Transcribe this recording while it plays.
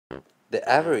The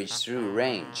average through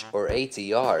range, or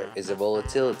ATR, is a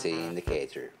volatility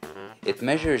indicator. It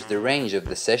measures the range of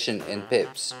the session in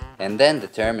pips and then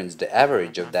determines the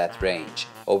average of that range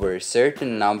over a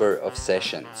certain number of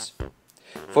sessions.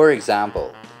 For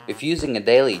example, if using a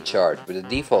daily chart with a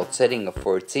default setting of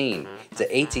 14, the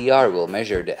ATR will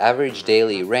measure the average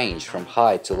daily range from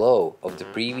high to low of the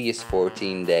previous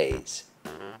 14 days.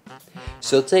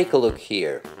 So take a look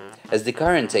here. As the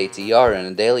current ATR on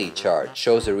a daily chart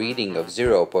shows a reading of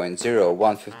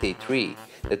 0.0153,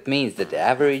 that means that the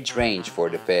average range for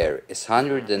the pair is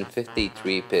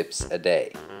 153 pips a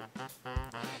day.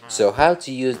 So how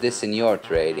to use this in your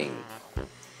trading?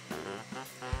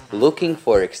 Looking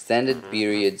for extended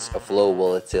periods of low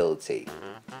volatility.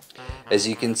 As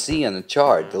you can see on the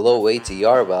chart, the low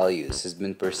ATR values has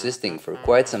been persisting for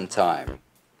quite some time.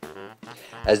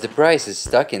 As the price is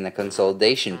stuck in a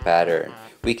consolidation pattern,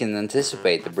 we can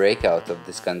anticipate the breakout of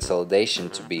this consolidation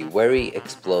to be very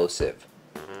explosive.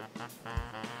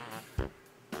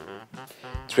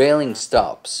 Trailing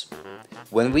stops.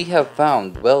 When we have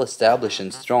found well-established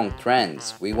and strong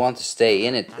trends, we want to stay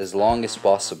in it as long as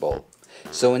possible.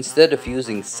 So instead of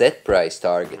using set price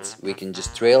targets, we can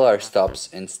just trail our stops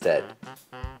instead.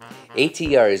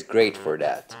 ATR is great for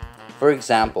that. For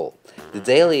example, the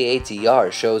daily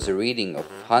ATR shows a reading of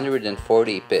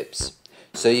 140 pips,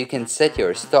 so you can set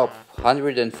your stop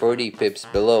 140 pips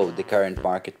below the current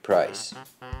market price.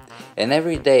 And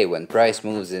every day when price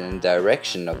moves in the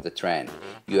direction of the trend,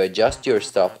 you adjust your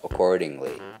stop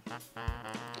accordingly.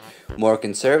 More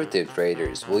conservative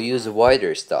traders will use a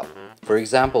wider stop, for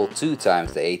example 2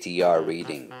 times the ATR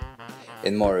reading.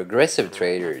 And more aggressive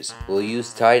traders will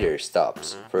use tighter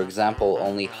stops, for example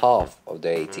only half of the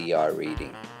ATR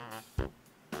reading.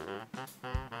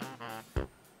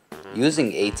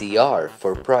 Using ATR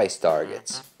for price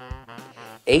targets.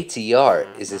 ATR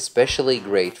is especially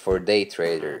great for day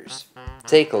traders.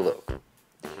 Take a look.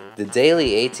 The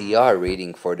daily ATR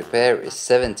reading for the pair is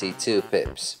 72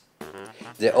 pips.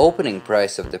 The opening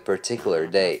price of the particular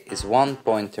day is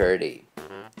 1.30.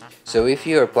 So if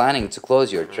you are planning to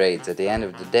close your trades at the end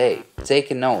of the day,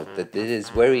 take a note that it is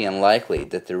very unlikely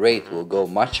that the rate will go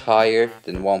much higher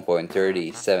than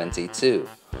 1.3072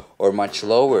 or much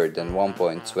lower than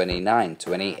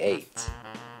 1.2928.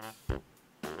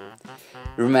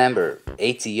 Remember,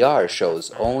 ATR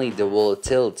shows only the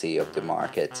volatility of the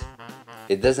market.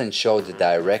 It doesn't show the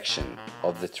direction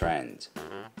of the trend.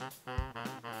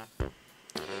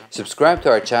 Subscribe to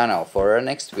our channel for our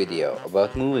next video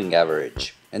about moving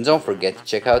average. And don't forget to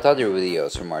check out other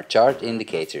videos from our chart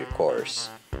indicator course.